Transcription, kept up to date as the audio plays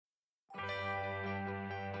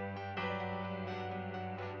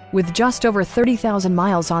With just over 30,000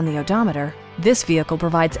 miles on the odometer, this vehicle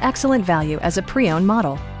provides excellent value as a pre-owned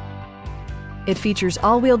model. It features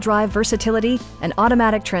all-wheel drive versatility, an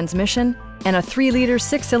automatic transmission, and a 3-liter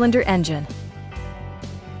 6-cylinder engine.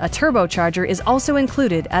 A turbocharger is also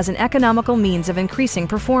included as an economical means of increasing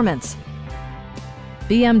performance.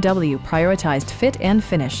 BMW prioritized fit and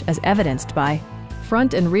finish as evidenced by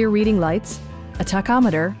front and rear reading lights, a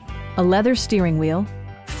tachometer, a leather steering wheel,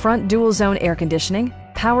 front dual-zone air conditioning,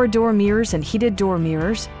 power door mirrors and heated door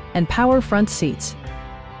mirrors, and power front seats.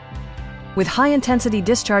 With high-intensity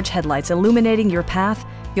discharge headlights illuminating your path,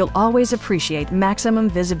 you'll always appreciate maximum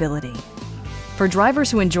visibility. For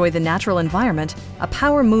drivers who enjoy the natural environment, a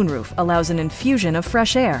power moonroof allows an infusion of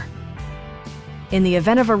fresh air. In the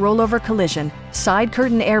event of a rollover collision, side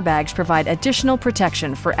curtain airbags provide additional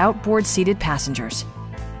protection for outboard seated passengers.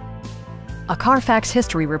 A Carfax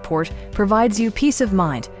history report provides you peace of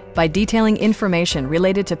mind by detailing information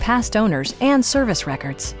related to past owners and service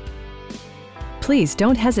records. Please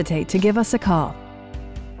don't hesitate to give us a call.